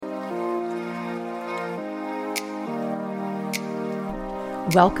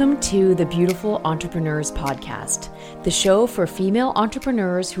Welcome to the Beautiful Entrepreneurs Podcast, the show for female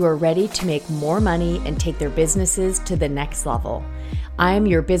entrepreneurs who are ready to make more money and take their businesses to the next level. I'm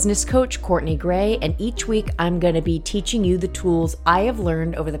your business coach, Courtney Gray, and each week I'm going to be teaching you the tools I have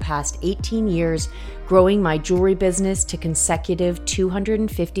learned over the past 18 years growing my jewelry business to consecutive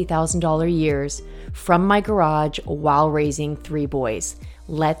 $250,000 years from my garage while raising 3 boys.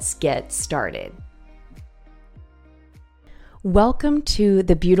 Let's get started. Welcome to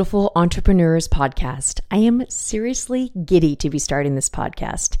the Beautiful Entrepreneurs Podcast. I am seriously giddy to be starting this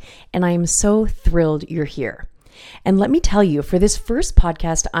podcast, and I am so thrilled you're here. And let me tell you, for this first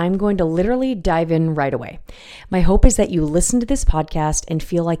podcast, I'm going to literally dive in right away. My hope is that you listen to this podcast and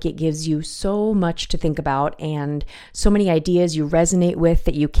feel like it gives you so much to think about and so many ideas you resonate with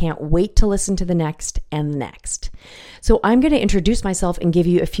that you can't wait to listen to the next and the next. So I'm going to introduce myself and give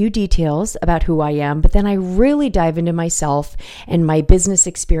you a few details about who I am, but then I really dive into myself and my business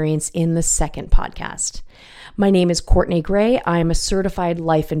experience in the second podcast. My name is Courtney Gray. I'm a certified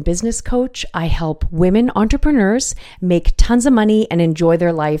life and business coach. I help women entrepreneurs make tons of money and enjoy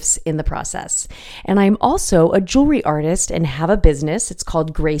their lives in the process. And I'm also a jewelry artist and have a business. It's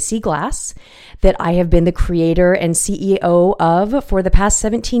called Gracie Glass that I have been the creator and CEO of for the past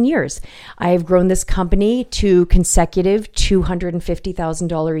 17 years. I have grown this company to consecutive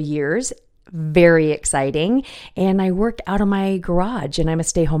 $250,000 years. Very exciting. And I work out of my garage and I'm a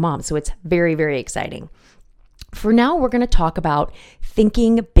stay-home mom. So it's very, very exciting. For now, we're going to talk about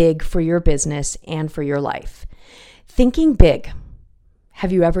thinking big for your business and for your life. Thinking big.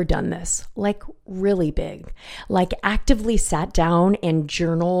 Have you ever done this? Like really big? Like actively sat down and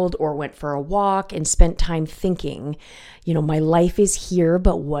journaled or went for a walk and spent time thinking, my life is here,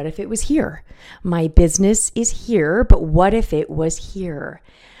 but what if it was here? My business is here, but what if it was here?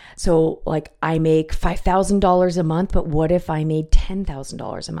 So I make $5,000 a month, but what if I made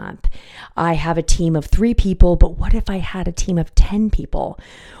 $10,000 a month? I have a team of 3 people, but what if I had a team of 10 people?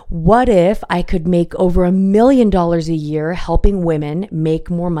 What if I could make over $1 million a year helping women make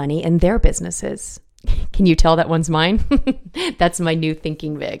more money in their businesses? Can you tell that one's mine? That's my new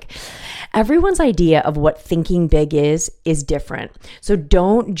thinking big. Everyone's idea of what thinking big is different. So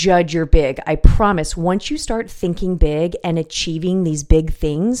don't judge your big. I promise once you start thinking big and achieving these big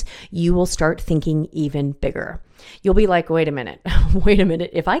things, you will start thinking even bigger. You'll be like, wait a minute.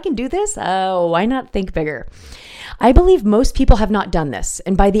 If I can do this, why not think bigger? I believe most people have not done this.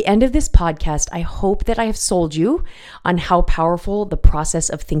 And by the end of this podcast, I hope that I have sold you on how powerful the process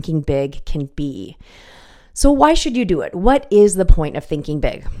of thinking big can be. So why should you do it? What is the point of thinking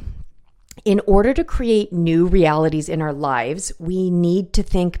big? In order to create new realities in our lives, we need to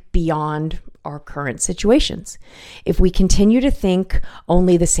think beyond our current situations. If we continue to think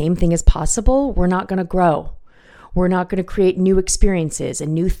only the same thing is possible, we're not going to grow. We're not going to create new experiences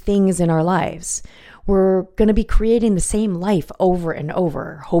and new things in our lives. We're going to be creating the same life over and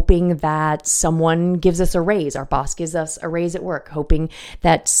over, hoping that someone gives us a raise. Our boss gives us a raise at work, hoping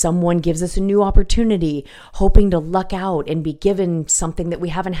that someone gives us a new opportunity, hoping to luck out and be given something that we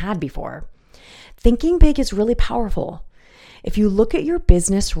haven't had before. Thinking big is really powerful. If you look at your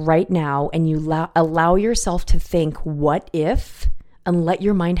business right now and you allow yourself to think, what if, and let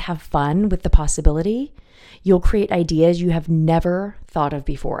your mind have fun with the possibility, you'll create ideas you have never thought of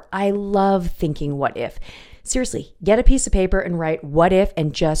before. I love thinking what if. Seriously, get a piece of paper and write what if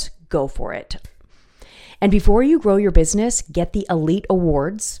and just go for it. And before you grow your business, get the elite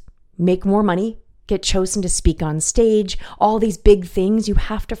awards, make more money, get chosen to speak on stage, all these big things, you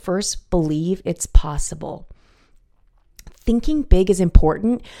have to first believe it's possible. Thinking big is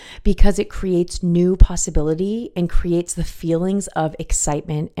important because it creates new possibility and creates the feelings of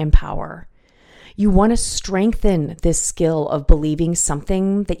excitement and power. You want to strengthen this skill of believing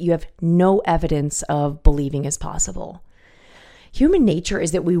something that you have no evidence of believing is possible. Human nature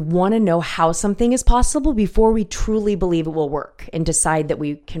is that we want to know how something is possible before we truly believe it will work and decide that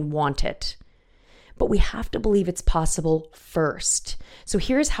we can want it. But we have to believe it's possible first. So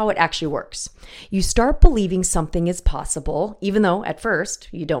here's how it actually works. You start believing something is possible, even though at first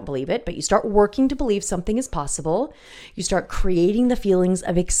you don't believe it, but you start working to believe something is possible. You start creating the feelings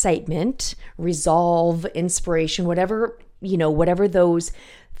of excitement, resolve, inspiration, whatever those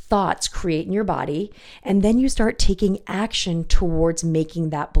thoughts create in your body. And then you start taking action towards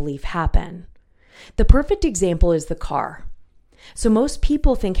making that belief happen. The perfect example is the car. So most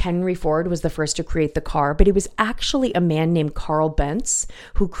people think Henry Ford was the first to create the car, but it was actually a man named Carl Benz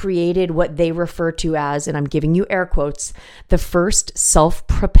who created what they refer to as, and I'm giving you air quotes, the first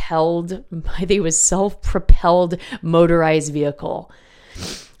self-propelled motorized vehicle.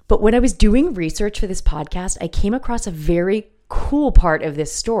 But when I was doing research for this podcast, I came across a very cool part of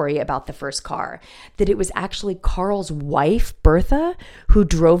this story about the first car, that it was actually Carl's wife, Bertha, who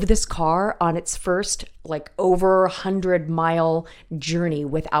drove this car on its first over 100-mile journey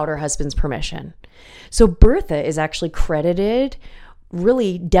without her husband's permission. So Bertha is actually credited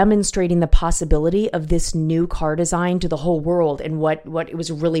really demonstrating the possibility of this new car design to the whole world and what it was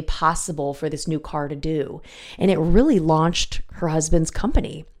really possible for this new car to do. And it really launched her husband's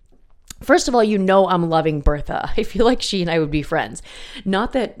company. First of all, I'm loving Bertha. I feel like she and I would be friends.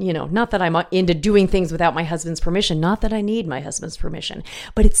 Not that I'm into doing things without my husband's permission. Not that I need my husband's permission.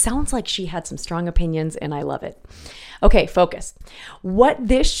 But it sounds like she had some strong opinions and I love it. Okay, focus. What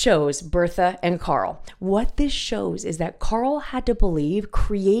this shows, Bertha and Carl, what this shows is that Carl had to believe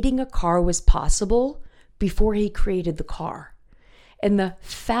creating a car was possible before he created the car. And the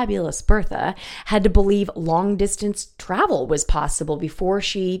fabulous Bertha had to believe long distance travel was possible before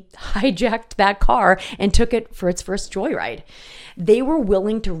she hijacked that car and took it for its first joyride. They were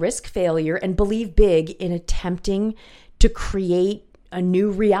willing to risk failure and believe big in attempting to create a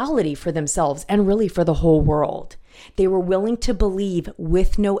new reality for themselves and really for the whole world. They were willing to believe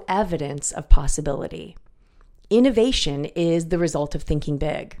with no evidence of possibility. Innovation is the result of thinking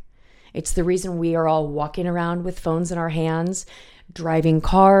big. It's the reason we are all walking around with phones in our hands, driving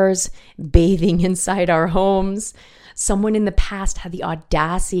cars, bathing inside our homes. Someone in the past had the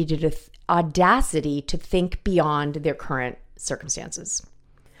audacity to think beyond their current circumstances.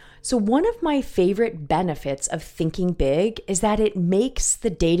 So one of my favorite benefits of thinking big is that it makes the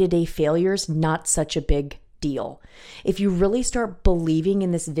day-to-day failures not such a big deal. If you really start believing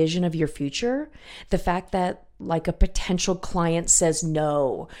in this vision of your future, the fact that a potential client says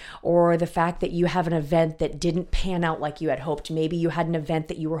no, or the fact that you have an event that didn't pan out like you had hoped. Maybe you had an event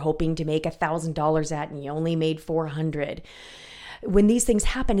that you were hoping to make $1,000 at and you only made $400. When these things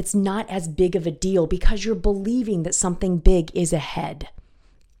happen, it's not as big of a deal because you're believing that something big is ahead.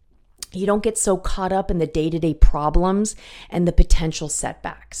 You don't get so caught up in the day-to-day problems and the potential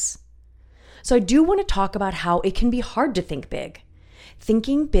setbacks. So I do want to talk about how it can be hard to think big.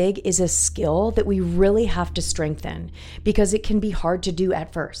 Thinking big is a skill that we really have to strengthen because it can be hard to do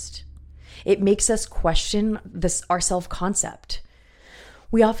at first. It makes us question our self-concept.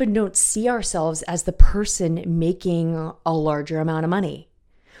 We often don't see ourselves as the person making a larger amount of money.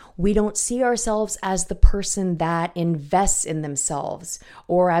 We don't see ourselves as the person that invests in themselves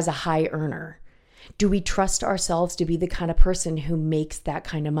or as a high earner. Do we trust ourselves to be the kind of person who makes that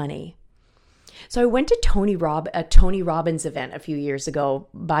kind of money? So I went to a Tony Robbins event a few years ago.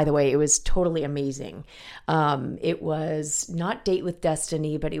 By the way, it was totally amazing. It was not Date with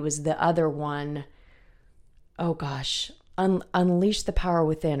Destiny, but it was the other one. Oh gosh, Unleash the Power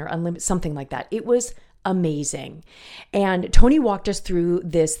Within or something like that. It was amazing. And Tony walked us through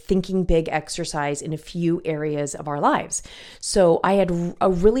this thinking big exercise in a few areas of our lives. So I had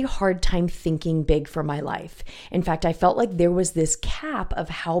a really hard time thinking big for my life. In fact, I felt like there was this cap of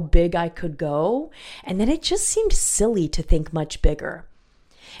how big I could go. And then it just seemed silly to think much bigger.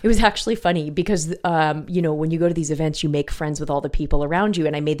 It was actually funny because, when you go to these events, you make friends with all the people around you.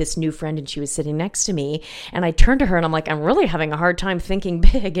 And I made this new friend and she was sitting next to me. And I turned to her and I'm like, I'm really having a hard time thinking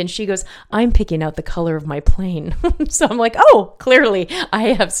big. And she goes, I'm picking out the color of my plane. So I'm like, oh, clearly I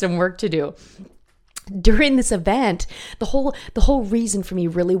have some work to do. During this event, the whole reason for me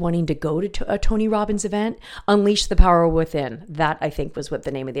really wanting to go to a Tony Robbins event, Unleash the Power Within, that I think was what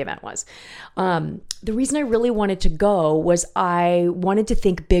the name of the event was. The reason I really wanted to go was I wanted to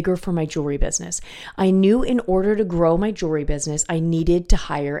think bigger for my jewelry business. I knew in order to grow my jewelry business, I needed to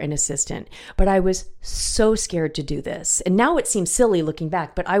hire an assistant, but I was so scared to do this. And now it seems silly looking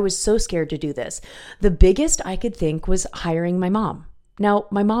back, but I was so scared to do this. The biggest I could think was hiring my mom. Now,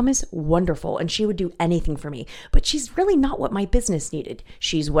 my mom is wonderful and she would do anything for me, but she's really not what my business needed.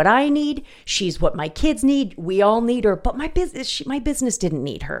 She's what I need. She's what my kids need. We all need her, but my business didn't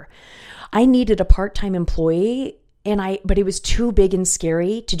need her. I needed a part-time employee but it was too big and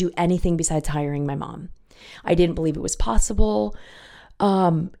scary to do anything besides hiring my mom. I didn't believe it was possible.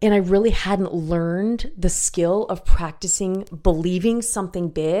 And I really hadn't learned the skill of practicing believing something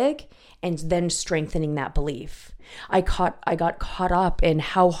big and then strengthening that belief. I got caught up in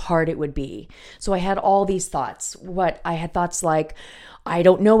how hard it would be. So I had all these thoughts. I had thoughts like, I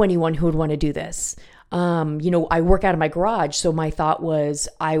don't know anyone who would want to do this. I work out of my garage. So my thought was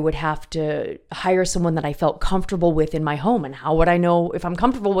I would have to hire someone that I felt comfortable with in my home. And how would I know if I'm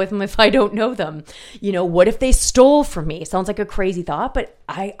comfortable with them if I don't know them? What if they stole from me? Sounds like a crazy thought, but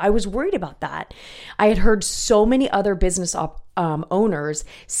I was worried about that. I had heard so many other business owners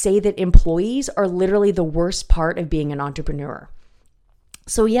say that employees are literally the worst part of being an entrepreneur.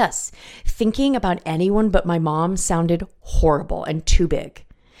 So yes, thinking about anyone but my mom sounded horrible and too big.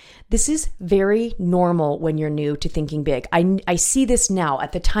 This is very normal when you're new to thinking big. I see this now.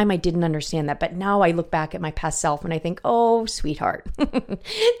 At the time, I didn't understand that, but now I look back at my past self and I think, oh, sweetheart,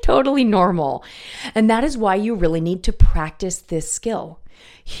 totally normal. And that is why you really need to practice this skill.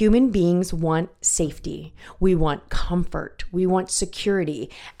 Human beings want safety. We want comfort. We want security.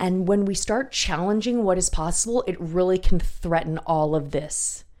 And when we start challenging what is possible, it really can threaten all of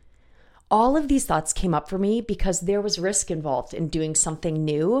this. All of these thoughts came up for me because there was risk involved in doing something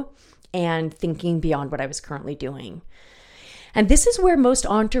new and thinking beyond what I was currently doing. And this is where most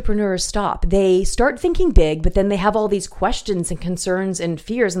entrepreneurs stop. They start thinking big, but then they have all these questions and concerns and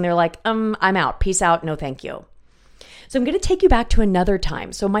fears, and they're like, I'm out. Peace out. No, thank you. So I'm going to take you back to another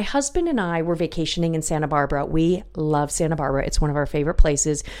time. So my husband and I were vacationing in Santa Barbara. We love Santa Barbara. It's one of our favorite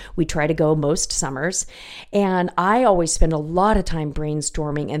places. We try to go most summers. And I always spend a lot of time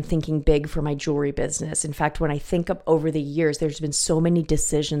brainstorming and thinking big for my jewelry business. In fact, when I think of over the years, there's been so many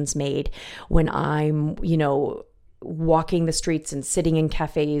decisions made when I'm, walking the streets and sitting in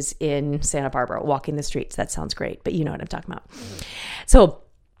cafes in Santa Barbara. Walking the streets, that sounds great, but you know what I'm talking about. So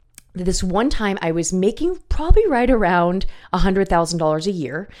this one time I was making probably right around $100,000 a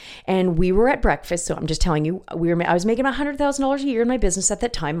year, and we were at breakfast. So I'm just telling you, I was making $100,000 a year in my business at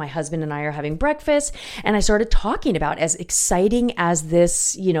that time. My husband and I are having breakfast, and I started talking about, as exciting as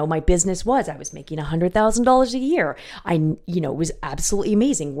this, my business was, I was making $100,000 a year. It was absolutely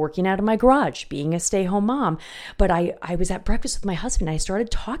amazing working out of my garage, being a stay-home mom. But I was at breakfast with my husband, and I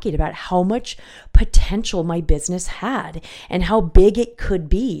started talking about how much potential my business had and how big it could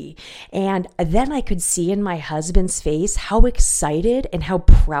be. And then I could see in my husband's face how excited and how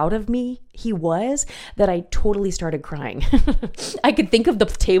proud of me he was that I totally started crying. I could think of the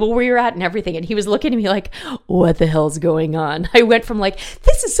table we were at and everything. And he was looking at me like, what the hell's going on? I went from like,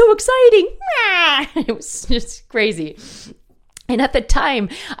 this is so exciting. It was just crazy. And at the time,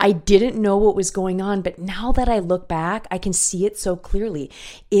 I didn't know what was going on, but now that I look back, I can see it so clearly.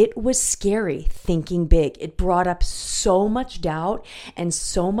 It was scary thinking big. It brought up so much doubt and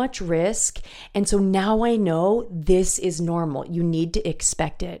so much risk. And so now I know this is normal. You need to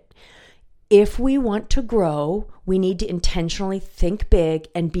expect it. If we want to grow, we need to intentionally think big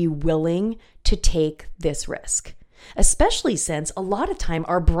and be willing to take this risk. Especially since a lot of time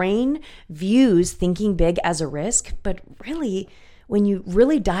our brain views thinking big as a risk, but really, when you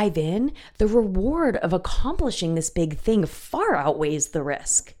really dive in, the reward of accomplishing this big thing far outweighs the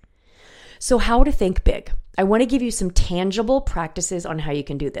risk. So how to think big? I want to give you some tangible practices on how you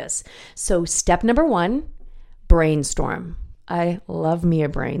can do this. So step number 1, brainstorm. I love me a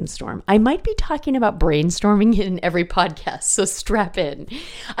brainstorm. I might be talking about brainstorming in every podcast, so strap in.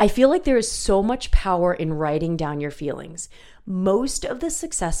 I feel like there is so much power in writing down your feelings. Most of the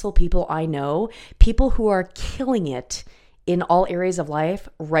successful people I know, people who are killing it in all areas of life,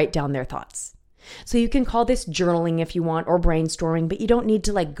 write down their thoughts. So you can call this journaling if you want, or brainstorming, but you don't need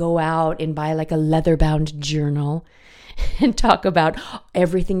to go out and buy a leather-bound journal and talk about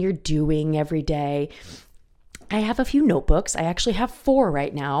everything you're doing every day. I have a few notebooks. I actually have 4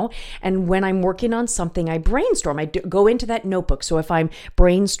 right now. And when I'm working on something, I brainstorm. I go into that notebook. So if I'm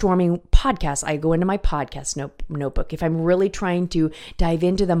brainstorming podcasts, I go into my podcast notebook. If I'm really trying to dive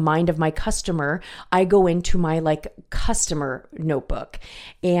into the mind of my customer, I go into my customer notebook.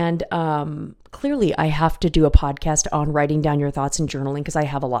 And clearly I have to do a podcast on writing down your thoughts and journaling because I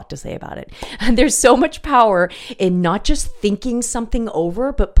have a lot to say about it. And there's so much power in not just thinking something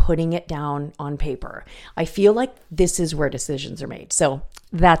over, but putting it down on paper. I feel like this is where decisions are made. So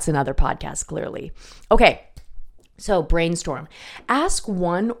that's another podcast, clearly. Okay, so brainstorm. Ask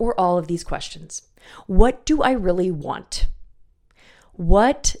one or all of these questions. What do I really want?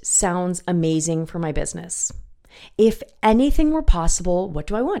 What sounds amazing for my business? If anything were possible, what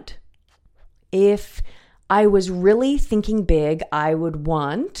do I want? If I was really thinking big, I would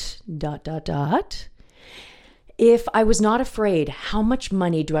want ... If I was not afraid, how much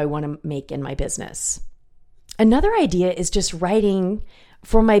money do I want to make in my business? Another idea is just writing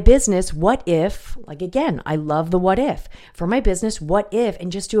for my business, what if, again, I love the what if. For my business, what if, and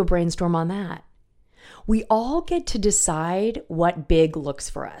just do a brainstorm on that. We all get to decide what big looks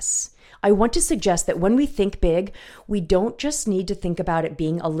for us. I want to suggest that when we think big, we don't just need to think about it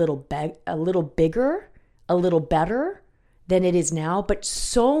being a little bigger, a little better than it is now, but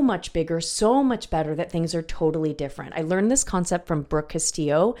so much bigger, so much better that things are totally different. I learned this concept from Brooke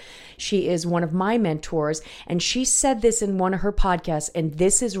Castillo. She is one of my mentors, and she said this in one of her podcasts, and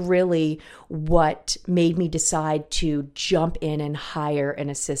this is really what made me decide to jump in and hire an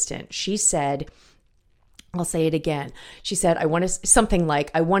assistant. She said, I'll say it again. She said, I want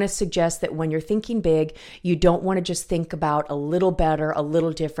to suggest that when you're thinking big, you don't want to just think about a little better, a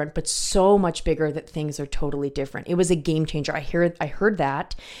little different, but so much bigger that things are totally different. It was a game changer. I heard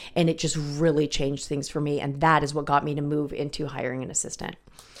that, and it just really changed things for me. And that is what got me to move into hiring an assistant.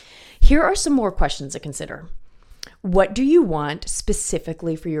 Here are some more questions to consider. What do you want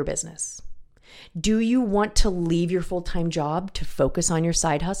specifically for your business? Do you want to leave your full-time job to focus on your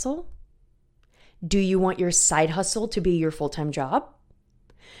side hustle? Do you want your side hustle to be your full-time job?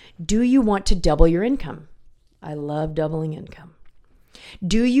 Do you want to double your income? I love doubling income.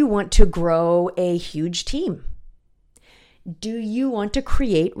 Do you want to grow a huge team? Do you want to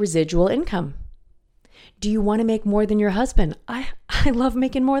create residual income? Do you want to make more than your husband? I love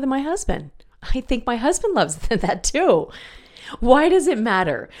making more than my husband. I think my husband loves that too. Why does it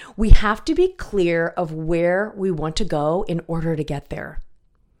matter? We have to be clear of where we want to go in order to get there.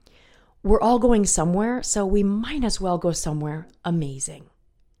 We're all going somewhere, so we might as well go somewhere amazing.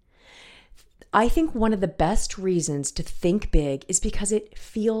 I think one of the best reasons to think big is because it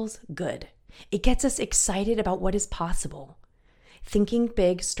feels good. It gets us excited about what is possible. Thinking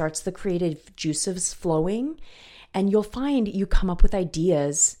big starts the creative juices flowing, and you'll find you come up with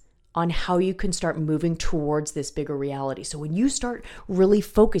ideas on how you can start moving towards this bigger reality. So when you start really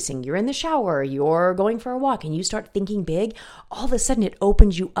focusing, you're in the shower, you're going for a walk, and you start thinking big, all of a sudden it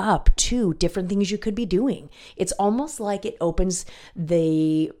opens you up to different things you could be doing. It's almost like it opens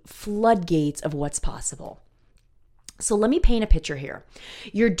the floodgates of what's possible. So let me paint a picture here.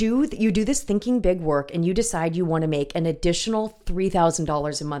 You do this thinking big work, and you decide you want to make an additional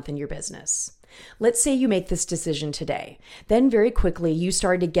 $3,000 a month in your business. Let's say you make this decision today. Then very quickly you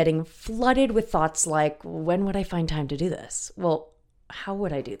started getting flooded with thoughts like, when would I find time to do this? Well, how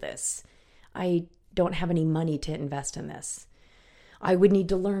would I do this? I don't have any money to invest in this. I would need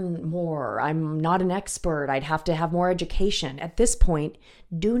to learn more. I'm not an expert. I'd have to have more education. At this point,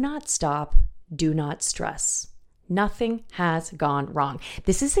 do not stop. Do not stress. Nothing has gone wrong.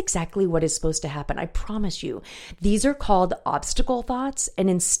 This is exactly what is supposed to happen. I promise you. These are called obstacle thoughts. And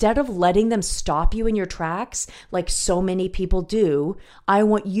instead of letting them stop you in your tracks, like so many people do, I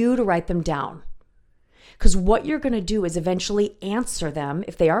want you to write them down. Because what you're going to do is eventually answer them,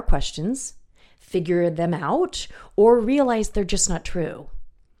 if they are questions, figure them out, or realize they're just not true.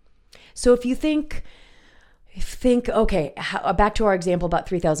 So if you think, okay, back to our example about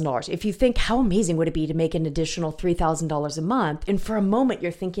 $3,000. If you think, how amazing would it be to make an additional $3,000 a month? And for a moment, you're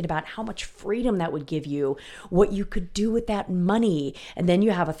thinking about how much freedom that would give you, what you could do with that money. And then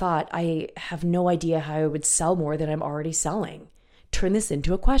you have a thought, I have no idea how I would sell more than I'm already selling. Turn this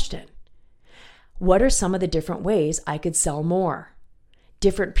into a question. What are some of the different ways I could sell more?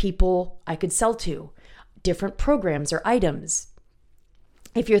 Different people I could sell to, different programs or items.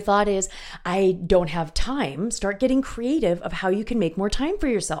 If your thought is, I don't have time, start getting creative of how you can make more time for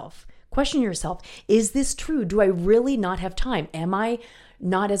yourself. Question yourself, is this true? Do I really not have time? Am I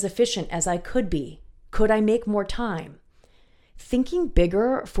not as efficient as I could be? Could I make more time? Thinking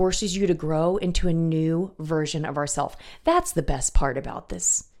bigger forces you to grow into a new version of ourselves. That's the best part about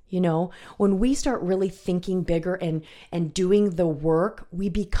this. You know, when we start really thinking bigger and doing the work, we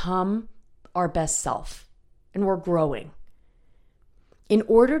become our best self and we're growing. In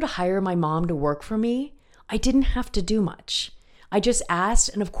order to hire my mom to work for me, I didn't have to do much. I just asked,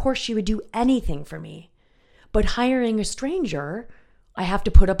 and of course she would do anything for me. But hiring a stranger, I have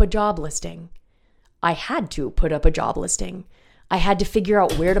to put up a job listing. I had to put up a job listing. I had to figure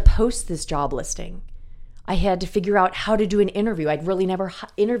out where to post this job listing. I had to figure out how to do an interview. I'd really never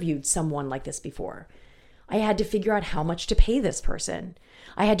interviewed someone like this before. I had to figure out how much to pay this person.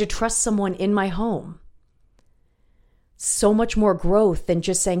 I had to trust someone in my home. So much more growth than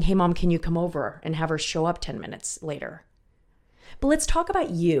just saying, hey, mom, can you come over and have her show up 10 minutes later? But let's talk about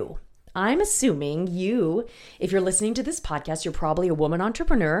you. I'm assuming you, if you're listening to this podcast, you're probably a woman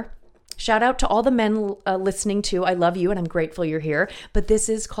entrepreneur. Shout out to all the men listening too. I love you and I'm grateful you're here. But this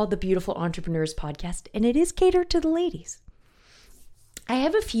is called the Beautiful Entrepreneurs Podcast and it is catered to the ladies. I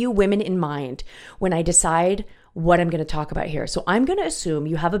have a few women in mind when I decide what I'm going to talk about here. So I'm going to assume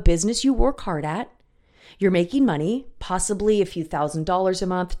you have a business you work hard at. You're making money, possibly a few $1,000s a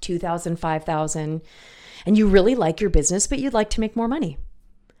month, $2,000, $5,000, and you really like your business, but you'd like to make more money.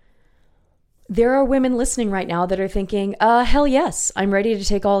 There are women listening right now that are thinking, hell yes, I'm ready to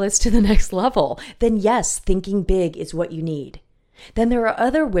take all this to the next level. Then yes, thinking big is what you need. Then there are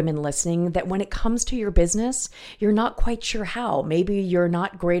other women listening that when it comes to your business, you're not quite sure how. Maybe you're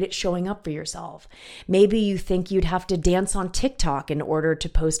not great at showing up for yourself. Maybe you think you'd have to dance on TikTok in order to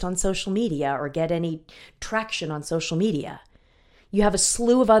post on social media or get any traction on social media. You have a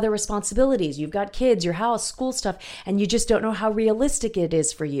slew of other responsibilities. You've got kids, your house, school stuff, and you just don't know how realistic it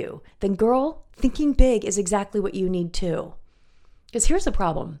is for you. Then girl, thinking big is exactly what you need too. Because here's the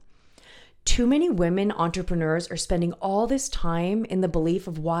problem. Too many women entrepreneurs are spending all this time in the belief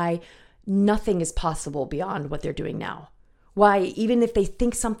of why nothing is possible beyond what they're doing now. Why, even if they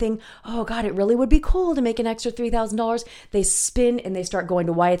think something, oh God, it really would be cool to make an extra $3,000, they spin and they start going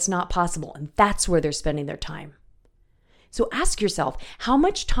to why it's not possible. And that's where they're spending their time. So ask yourself, how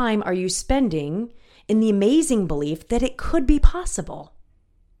much time are you spending in the amazing belief that it could be possible?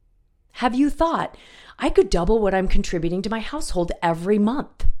 Have you thought, I could double what I'm contributing to my household every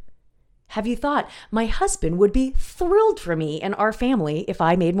month? Have you thought, my husband would be thrilled for me and our family if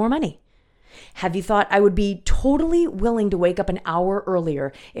I made more money? Have you thought I would be totally willing to wake up an hour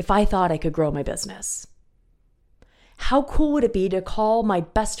earlier if I thought I could grow my business? How cool would it be to call my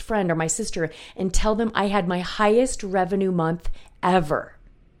best friend or my sister and tell them I had my highest revenue month ever?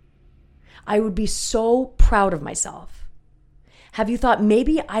 I would be so proud of myself. Have you thought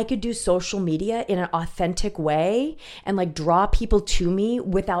maybe I could do social media in an authentic way and like draw people to me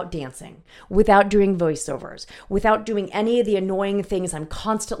without dancing, without doing voiceovers, without doing any of the annoying things I'm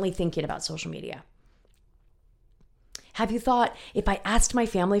constantly thinking about social media? Have you thought if I asked my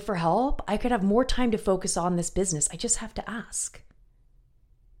family for help, I could have more time to focus on this business? I just have to ask.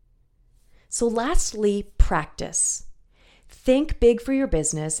 So lastly, practice. Think big for your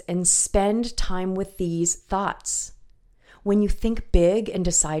business and spend time with these thoughts. When you think big and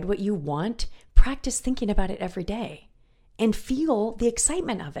decide what you want, practice thinking about it every day and feel the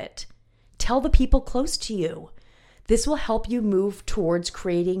excitement of it. Tell the people close to you. This will help you move towards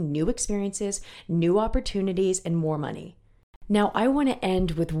creating new experiences, new opportunities, and more money. Now, I want to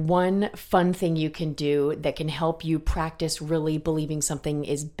end with one fun thing you can do that can help you practice really believing something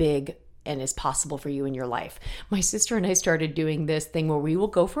is big and is possible for you in your life. My sister and I started doing this thing where we will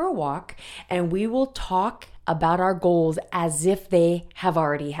go for a walk and we will talk about our goals as if they have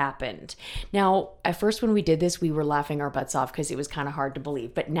already happened. Now, at first when we did this, we were laughing our butts off because it was kind of hard to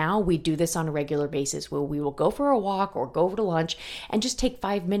believe. But now we do this on a regular basis where we will go for a walk or go to lunch and just take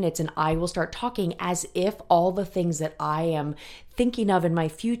 5 minutes and I will start talking as if all the things that I am thinking of in my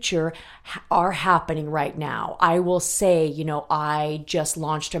future are happening right now. I will say, I just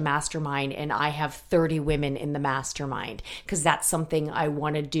launched a mastermind and I have 30 women in the mastermind because that's something I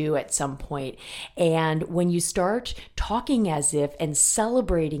want to do at some point. And when you start talking as if and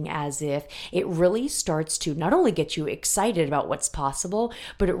celebrating as if, it really starts to not only get you excited about what's possible,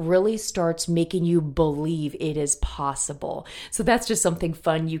 but it really starts making you believe it is possible. So that's just something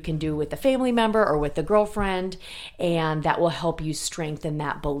fun you can do with a family member or with a girlfriend, and that will help you strengthen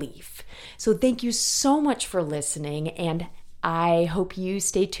that belief. So thank you so much for listening, and I hope you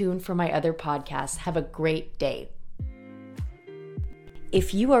stay tuned for my other podcasts. Have a great day.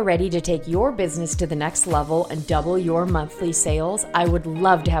 If you are ready to take your business to the next level and double your monthly sales, I would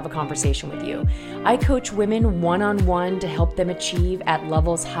love to have a conversation with you. I coach women one-on-one to help them achieve at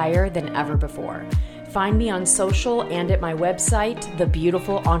levels higher than ever before. Find me on social and at my website,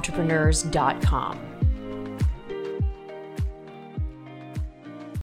 thebeautifulentrepreneurs.com.